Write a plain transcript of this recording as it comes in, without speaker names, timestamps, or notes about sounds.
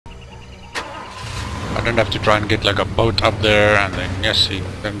I don't have to try and get like a boat up there and then yes, see,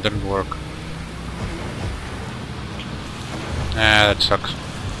 that didn't work. Ah, that sucks.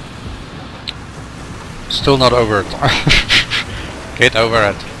 Still not over it. Get over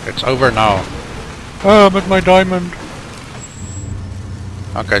it. It's over now. Oh, I'm at my diamond.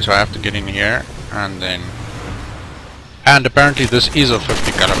 Okay, so I have to get in here and then... And apparently this is a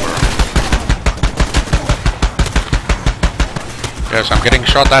 50 caliber. Yes, I'm getting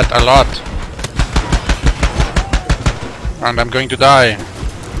shot at a lot. And I'm going to die.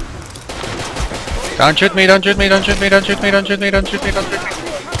 Don't shoot me, don't shoot me, don't shoot me, don't shoot me, don't shoot me, don't shoot me, don't shoot me.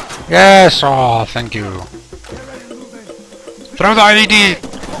 Yes! Oh, thank you. Throw the IED!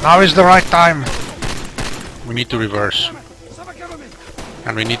 Now is the right time. We need to reverse.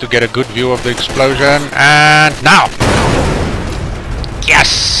 And we need to get a good view of the explosion. And now!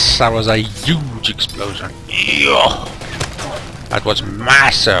 Yes! That was a huge explosion. Yeah. That was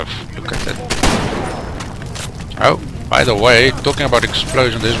massive. Look at it. Oh, by the way, talking about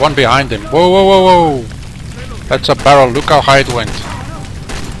explosion, there's one behind him. Whoa, whoa, whoa, whoa! That's a barrel. Look how high it went.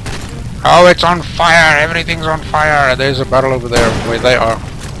 Oh, it's on fire! Everything's on fire! There's a barrel over there where they are.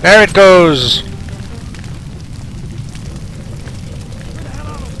 There it goes!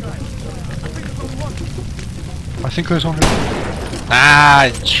 I think there's only... Ah,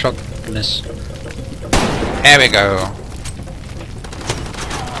 it shot miss. There we go.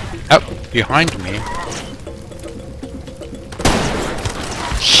 Oh, behind me.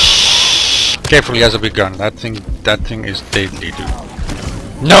 Careful, he has a big gun. That thing is deadly, dude.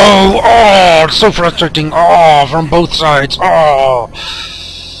 No! Oh, it's so frustrating. Oh, from both sides. Oh.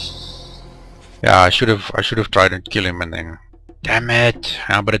 Yeah, I should have tried and kill him and then. Damn it!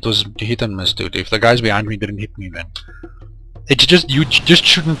 Yeah, but it was hit and miss, dude. If the guys behind me didn't hit me, then it's just you just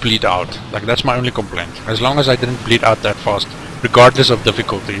shouldn't bleed out. Like that's my only complaint. As long as I didn't bleed out that fast, regardless of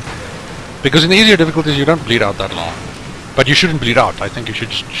difficulty. Because in the easier difficulties, you don't bleed out that long. But you shouldn't bleed out. I think you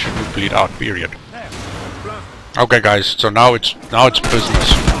shouldn't bleed out. Period. Okay, guys. So now it's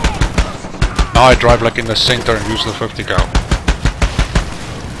business. Now I drive like in the center and use the 50 cal.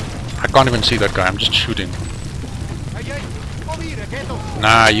 I can't even see that guy. I'm just shooting.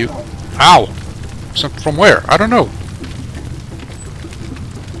 Nah, you... Ow! So from where? I don't know.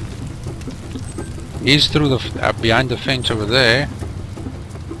 He's through the... behind the fence over there.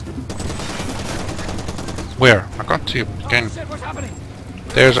 Where? I can't see him again.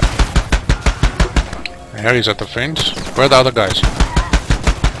 There's... There he's at the fence. Where are the other guys?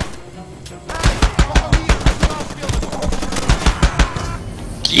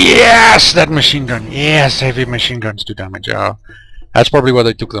 Yes! That machine gun! Yes! Heavy machine guns do damage. Yeah. That's probably why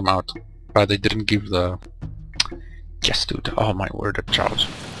they took them out. But they didn't give the... Yes, dude. Oh my word, that Charles.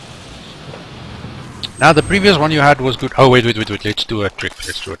 Now the previous one you had was good. Oh wait. Let's do a trick.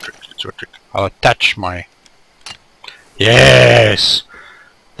 I'll attach my... Yes!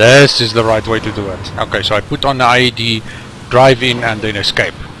 This is the right way to do it. Okay, so I put on the IED, drive in and then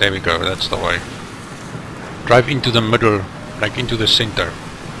escape. There we go, that's the way. Drive into the middle, like into the center.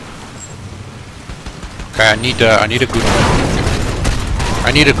 Okay, I need a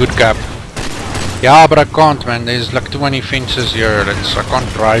good gap. Yeah, but I can't, man. There's like too many fences here. I can't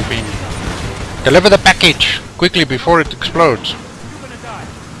drive in. Deliver the package quickly before it explodes.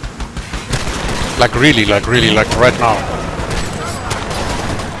 Like really, like right now.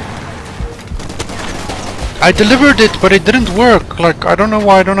 I delivered it, but it didn't work. Like, I don't know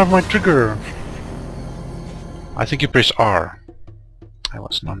why I don't have my trigger. I think you press R. That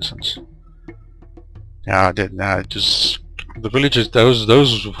was nonsense. Yeah, I did. Nah, just the villages. Those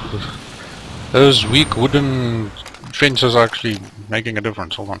weak wooden fences are actually making a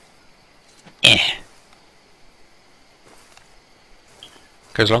difference. Hold on.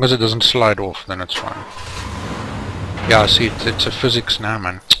 Okay, as long as it doesn't slide off, then it's fine. Yeah, see, it's a physics now,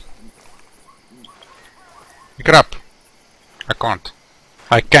 man. Pick it up. I can't.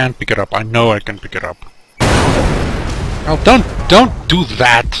 I can't pick it up. I know I can pick it up. Oh, don't do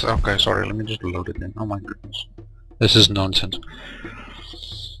that. Okay, sorry. Let me just load it in. Oh my goodness, this is nonsense.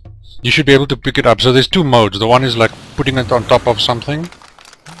 You should be able to pick it up. So there's two modes. The one is like putting it on top of something.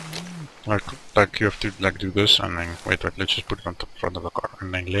 Like you have to like do this and then wait. Let's just put it on the front of the car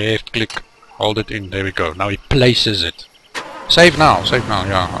and then left click, hold it in. There we go. Now he places it. Save now. Save now.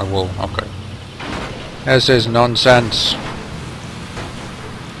 Yeah, I will. Okay. This is nonsense.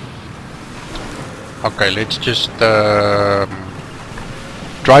 Okay, let's just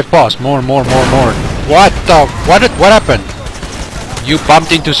drive past. More. What the? What happened? You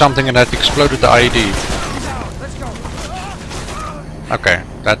bumped into something and that exploded the IED. Okay,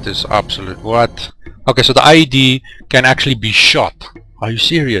 that is absolute. What? Okay, so the IED can actually be shot. Are you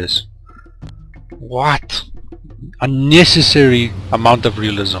serious? What? Unnecessary amount of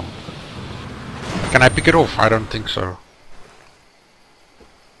realism. Can I pick it off? I don't think so.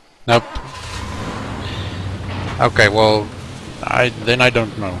 Nope. Okay, well, then I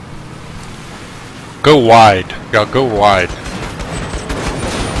don't know. Go wide. Yeah, go wide.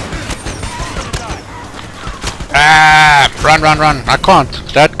 Ah! Run, run, run! I can't.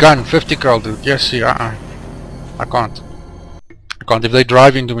 That gun, 50 cal, dude. Yes, see, I can't. I can't. If they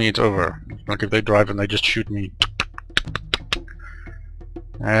drive into me, it's over. Like if they drive and they just shoot me.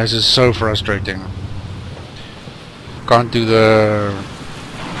 This is so frustrating. Can't do the...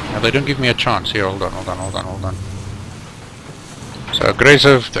 No, they don't give me a chance. Here, hold on. So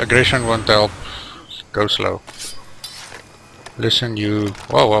aggression won't help. Go slow. Listen, you...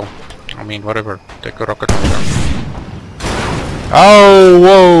 Whoa, whoa. I mean, whatever. Take a rocket launcher. Oh,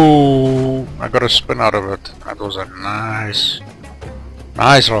 whoa! I got a spin out of it. That was a nice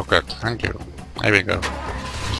rocket. Thank you. There we go.